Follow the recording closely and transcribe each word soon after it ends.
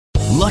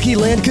Lucky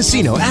Land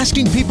Casino,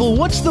 asking people,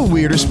 what's the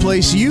weirdest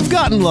place you've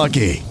gotten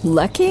lucky?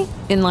 Lucky?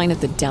 In line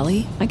at the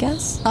deli, I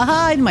guess?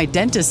 Aha, in my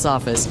dentist's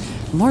office.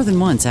 More than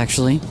once,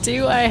 actually.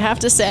 Do I have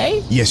to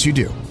say? Yes, you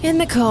do. In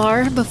the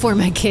car before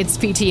my kids'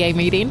 PTA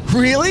meeting.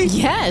 Really?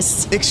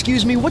 Yes.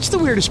 Excuse me, what's the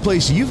weirdest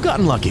place you've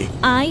gotten lucky?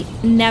 I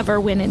never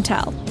win and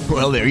tell.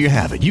 Well, there you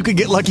have it. You can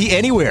get lucky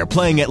anywhere,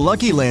 playing at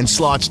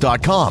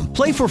LuckyLandSlots.com.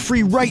 Play for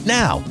free right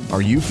now.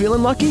 Are you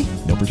feeling lucky?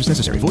 No purchase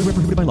necessary. Void where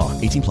prohibited by law.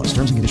 18 plus.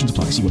 Terms and conditions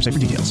apply. See website for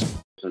details.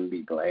 And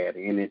be glad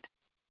in it.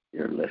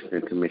 You're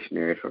listening to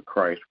Missionaries for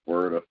Christ,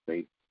 Word of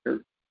Faith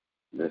Church.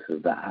 This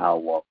is the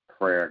hour of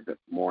prayer. Good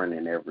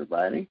morning,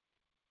 everybody.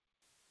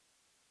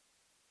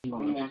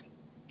 Amen.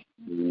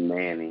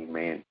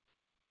 Amen.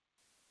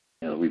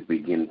 As we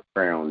begin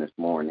prayer on this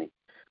morning,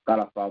 God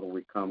our Father,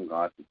 we come,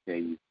 God, to tell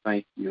you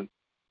thank you.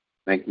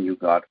 Thank you,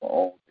 God, for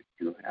all that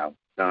you have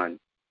done.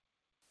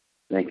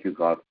 Thank you,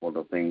 God, for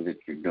the things that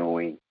you're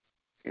doing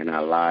in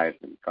our lives.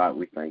 And God,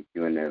 we thank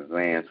you in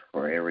advance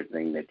for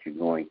everything that you're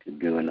going to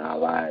do in our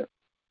lives.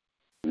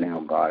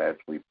 Now, God, as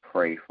we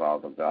pray,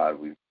 Father God,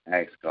 we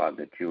ask, God,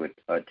 that you would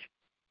touch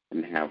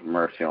and have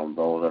mercy on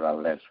those that are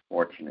less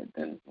fortunate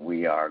than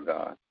we are,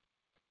 God.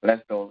 Bless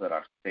those that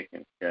are sick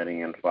and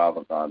shutting in,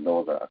 Father God,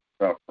 those that are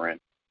suffering,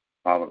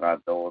 Father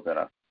God, those that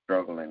are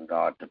struggling,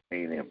 God, to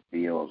pay their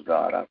bills,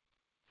 God. I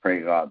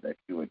pray, God, that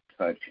you would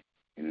touch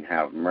and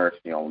have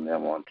mercy on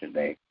them on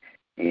today.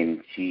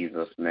 In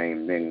Jesus'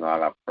 name, then,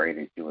 God, I pray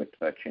that you would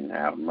touch and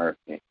have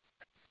mercy,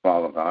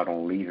 Father God,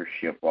 on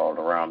leadership all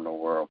around the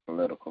world,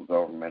 political,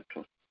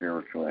 governmental,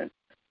 spiritual, and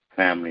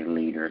family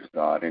leaders,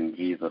 God. In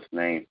Jesus'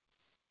 name,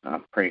 I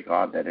pray,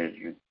 God, that as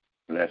you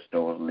bless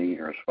those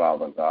leaders,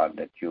 Father God,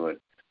 that you would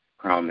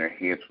crown their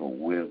heads with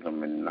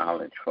wisdom and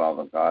knowledge,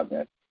 Father God,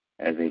 that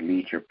as they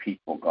lead your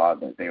people, God,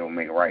 that they will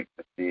make right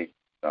decisions,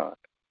 God.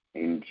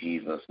 In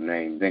Jesus'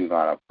 name, then,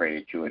 God, I pray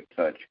that you would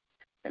touch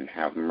and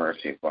have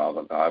mercy,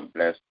 Father God.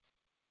 Bless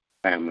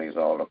families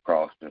all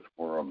across this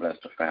world. Bless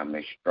the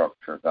family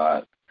structure,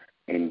 God.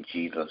 In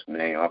Jesus'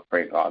 name, I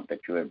pray, God, that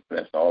you would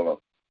bless all of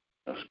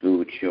the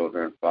school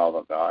children,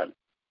 Father God.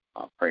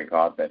 I pray,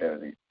 God, that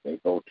as they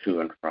go to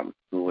and from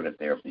school, that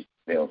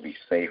they'll be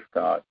safe,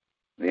 God.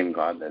 Then,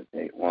 God, that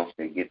once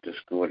they get to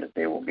school, that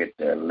they will get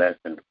their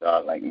lessons,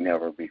 God, like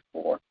never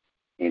before.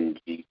 In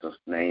Jesus'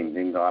 name,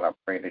 then, God, I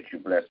pray that you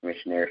bless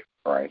Missionaries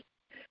for Christ.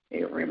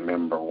 Every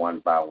member one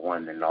by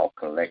one and all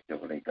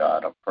collectively,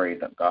 God. I pray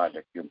that, God,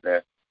 that you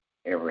bless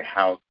every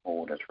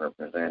household that's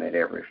represented,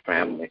 every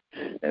family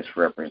that's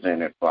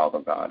represented, Father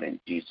God, in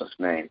Jesus'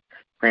 name.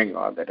 Praying,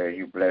 God, that as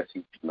you bless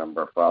each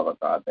member, Father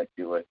God, that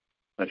you would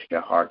touch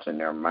their hearts and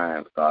their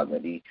minds, God,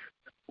 that each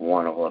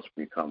one of us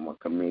become a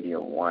committee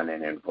of one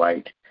and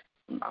invite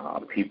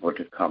people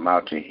to come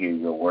out to hear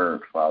your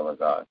word, Father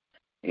God,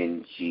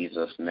 in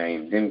Jesus'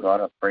 name. Then,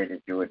 God, I pray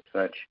that you would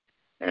touch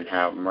and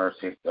have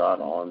mercy, God,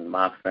 on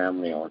my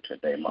family on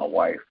today, my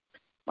wife,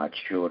 my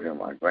children,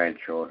 my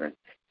grandchildren.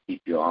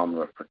 Keep your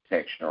armor of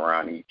protection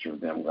around each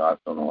of them, God,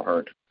 so no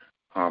hurt,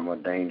 harm, or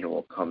danger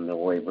will come their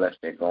way. Bless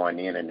their going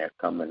in and their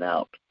coming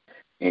out.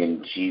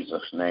 In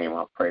Jesus' name,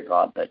 I pray,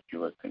 God, that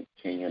you would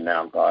continue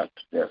now, God,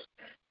 to just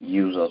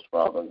use us,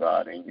 Father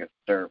God, in your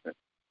service,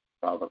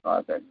 Father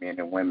God, that men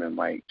and women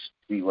might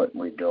see what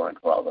we're doing,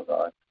 Father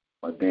God,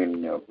 but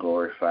then they'll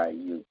glorify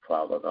you,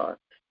 Father God.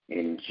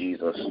 In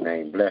Jesus'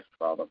 name, bless,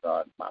 Father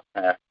God, my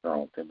pastor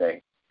on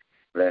today.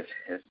 Bless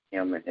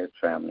him and his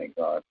family,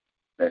 God.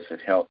 Bless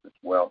his health, his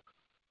wealth,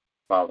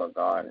 Father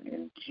God,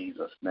 in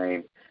Jesus'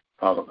 name.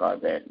 Father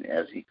God, that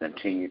as he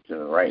continues to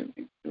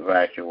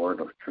divide your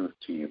word of truth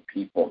to your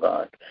people,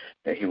 God,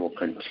 that he will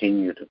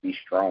continue to be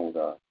strong,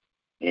 God.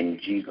 In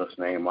Jesus'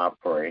 name I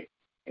pray.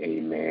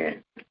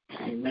 Amen.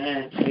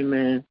 Amen.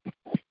 Amen.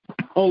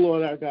 Oh,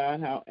 Lord our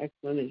God, how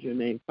excellent is your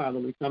name. Father,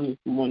 we come this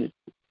morning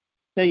to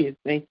tell you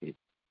thank you.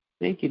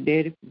 Thank you,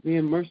 Daddy, for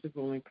being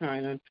merciful and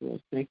kind unto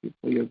us. Thank you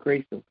for your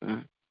grace, oh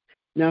God.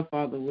 Now,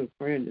 Father, we're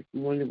praying this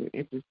morning. We're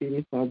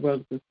interceding for our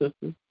brothers and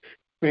sisters.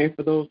 Praying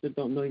for those that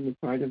don't know you,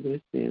 pardon of their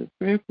sins.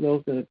 Praying for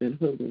those that have been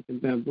hoodwinked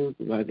and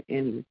bamboozled by the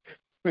enemy.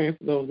 Praying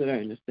for those that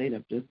are in a state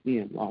of just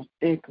being lost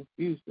and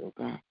confused, oh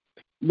God.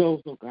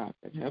 Those, oh God,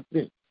 that have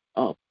been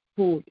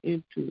pulled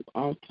into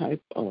all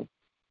type of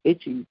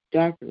itchy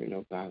doctrine,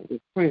 oh God. We're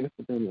praying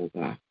for them, oh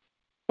God.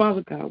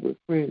 Father God, we're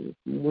praying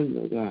this morning,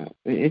 oh God,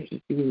 and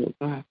interceding, oh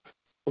God,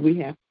 on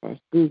behalf of our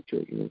school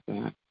children, oh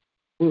God.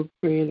 We're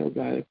praying, oh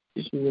God,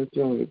 petitioning your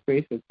throne of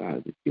grace, oh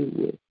God, that you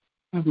would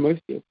have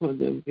mercy upon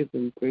them, give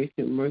them grace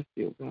and mercy,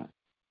 oh God.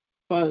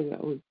 Father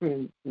God, we're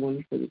praying this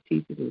morning for the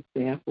teachers and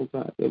staff, oh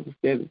God, that will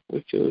stand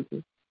before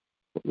children.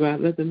 Oh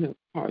God, let them have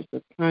hearts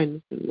of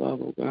kindness and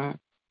love, oh God.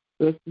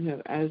 Let them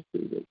have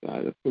attitude, oh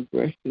God, of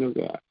progression, oh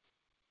God.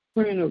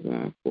 Praying, oh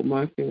God, for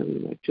my family,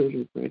 my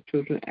children,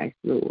 grandchildren, asking,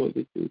 oh Lord,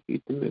 that you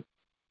keep them in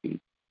peace.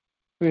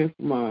 Praying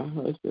for my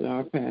husband,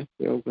 our pastor,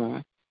 oh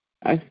God,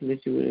 asking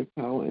that you would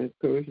empower and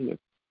encourage him.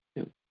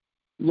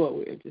 Lord,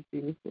 we're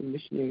interceding for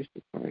Missionaries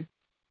for Christ.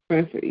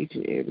 Praying for each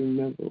and every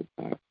member, oh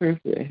God. Praying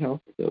for their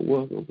health, their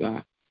wealth, oh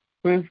God.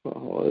 Praying for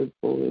all the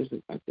believers,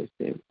 oh God, that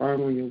stand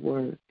firm on your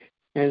word.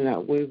 and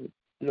not waver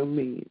no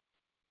means.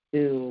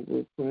 Then, Lord,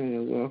 we're praying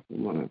and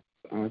welcome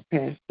our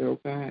pastor, oh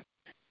God,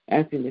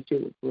 asking that you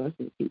would bless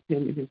and keep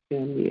him and his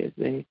family as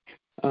they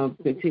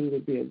continue to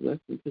be a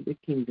blessing to the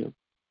kingdom.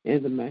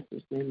 In the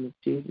matchless name of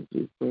Jesus,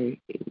 we pray.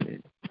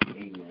 Amen.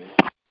 Amen.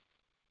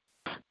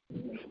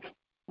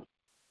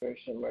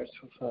 Gracious and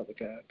merciful Father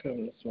God,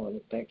 come this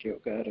morning. Thank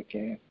you, God,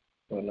 again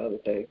for another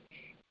day.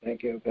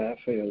 Thank you, God,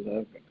 for your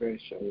love and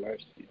grace and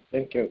mercy.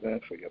 Thank you,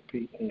 God, for your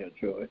peace and your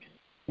joy.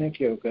 Thank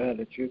you, God,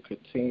 that you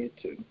continue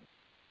to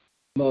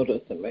mold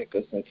us and make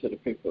us into the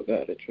people,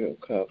 God, that you have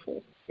called for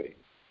us to be.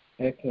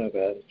 Asking, God,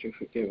 that you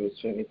forgive us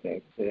for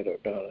anything said or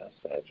done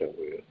outside your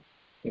will.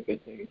 You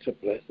continue to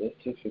bless us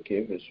to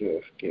forgive as you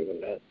have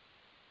forgiven us.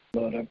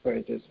 Lord, I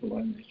pray this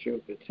morning that you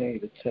will continue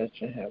to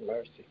touch and have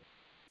mercy.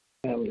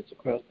 Families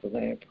across the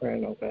land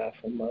praying, oh God,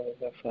 for mothers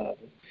and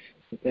fathers,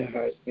 that their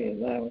hearts be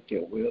in line with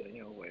your will and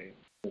your way,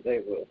 that they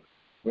will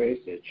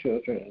raise their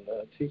children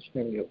and teach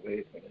them your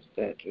ways and your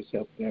statutes,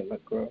 helping them to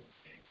grow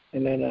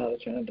in their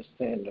knowledge and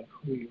understanding of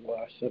who you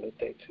are so that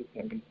they too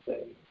can be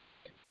saved.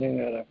 Then,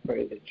 God, I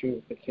pray that you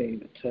will continue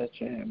to touch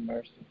and have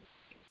mercy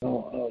on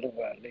all of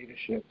our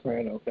leadership,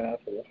 praying, oh God,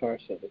 for the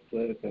hearts of the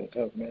political and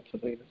governmental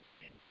leaders.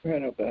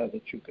 Praying, oh God,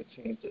 that you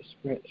continue to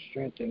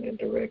strengthen and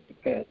direct the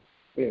path of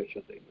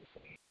spiritual leaders.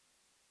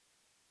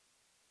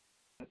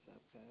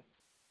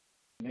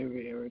 In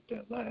every area of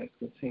their lives,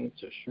 continue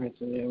to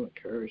strengthen them,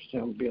 encourage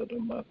them, build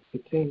them up,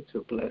 continue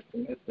to bless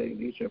them as they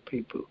lead your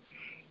people.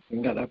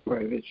 And God, I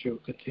pray that you'll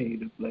continue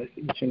to bless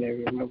each and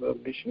every member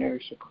of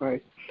Missionaries of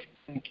Christ.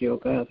 Thank you, O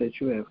God,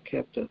 that you have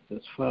kept us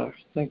this far.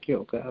 Thank you,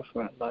 O God,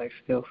 for our life,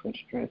 health, and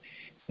strength.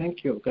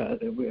 Thank you, O God,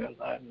 that we are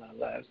aligning our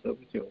lives up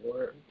with your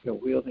word, your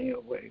will, and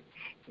your way.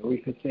 That we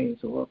continue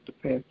to walk the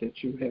path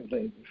that you have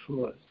laid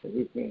before us, that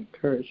we be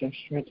encouraged and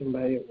strengthened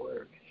by your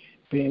word,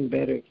 being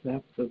better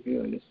examples of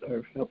you in this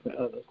earth, helping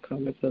others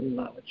come into the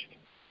knowledge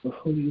of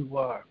who you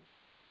are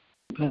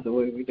by the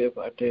way we live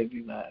our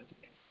daily lives.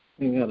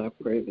 And God, I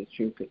pray that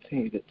you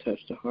continue to touch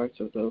the hearts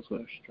of those who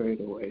have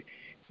strayed away,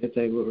 that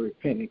they will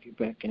repent and get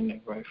back in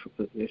their rightful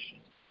position.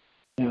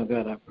 Now,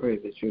 God, I pray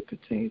that you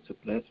continue to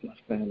bless my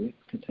family,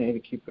 continue to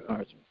keep your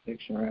arms of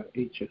protection around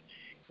each and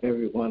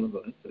every one of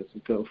us as we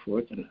go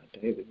forth in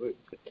our day, that we will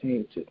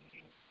continue to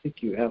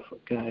seek you out for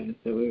guidance,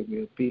 that we will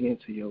be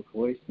obedient to your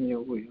voice and your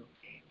will,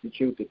 that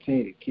you will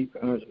continue to keep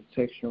your arms of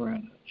protection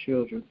around our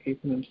children,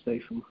 keeping them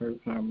safe from hurt,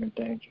 harm, and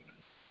danger.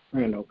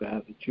 Praying, oh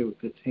God, that you will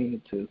continue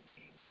to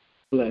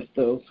bless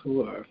those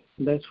who are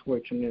less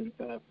fortunate,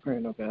 God.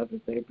 Praying, oh God,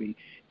 that they be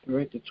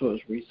directed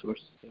towards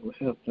resources that will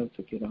help them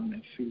to get on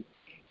their feet.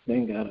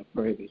 Then, God, I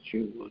pray that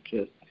you will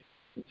just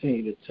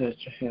continue to touch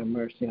and have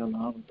mercy on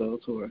all of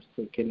those who are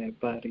sick in their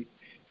bodies,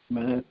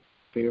 minds,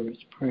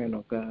 spirits. Praying,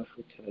 oh God,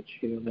 for touch,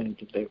 healing, and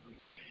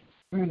deliverance.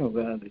 Praying, oh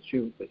God, that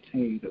you will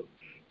continue to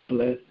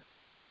bless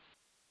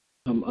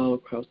all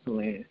across the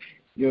land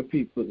your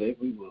people, that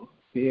we will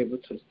be able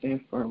to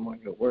stand firm on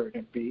your word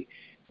and be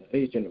the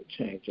agent of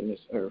change in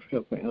this earth,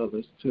 helping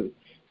others to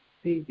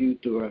see you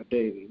through our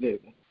daily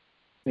living.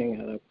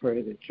 And I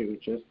pray that you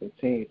would just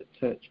continue to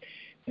touch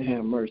and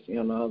have mercy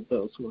on all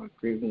those who are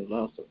grieving the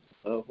loss of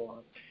loved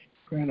ones.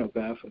 Praying, oh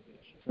God, for their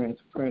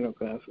strength. Praying, oh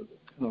God, for their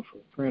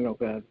comfort. Praying, oh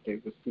God, that they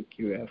will seek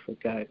you out for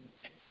guidance,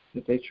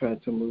 that they try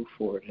to move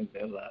forward in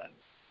their lives.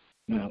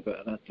 Now,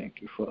 God, I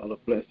thank you for all the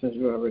blessings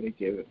you already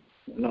given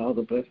and all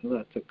the blessings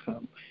are to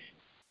come.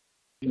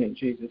 And in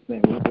Jesus'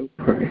 name we do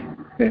pray.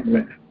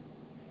 Amen.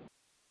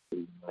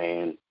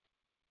 Amen.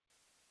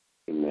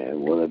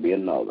 Amen. Will there be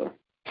another?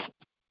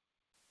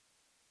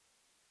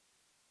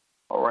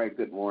 All right,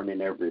 good morning,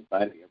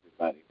 everybody.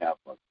 Everybody have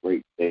a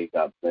great day.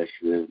 God bless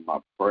you. Is my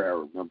prayer.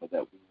 Remember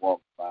that we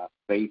walk by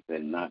faith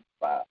and not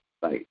by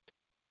sight.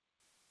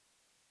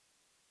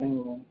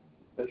 Amen.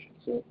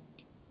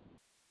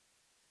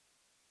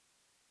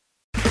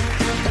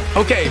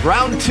 Okay,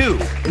 round two.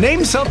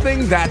 Name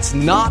something that's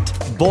not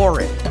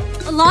boring.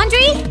 A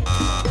laundry?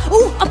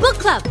 Ooh, a book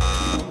club.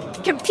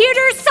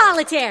 Computer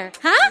solitaire,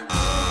 huh?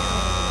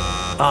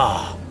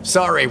 Ah,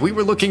 sorry, we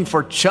were looking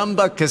for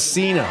Chumba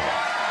Casino.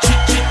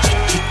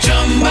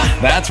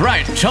 That's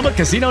right,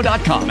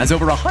 ChumbaCasino.com has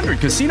over 100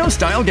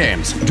 casino-style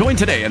games. Join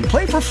today and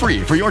play for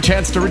free for your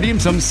chance to redeem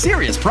some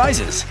serious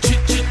prizes.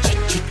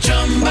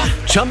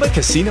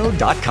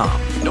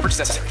 ChumbaCasino.com. No purchase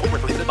necessary. Void where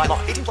prohibited by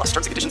law. 18+ terms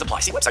and conditions apply.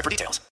 See website for details.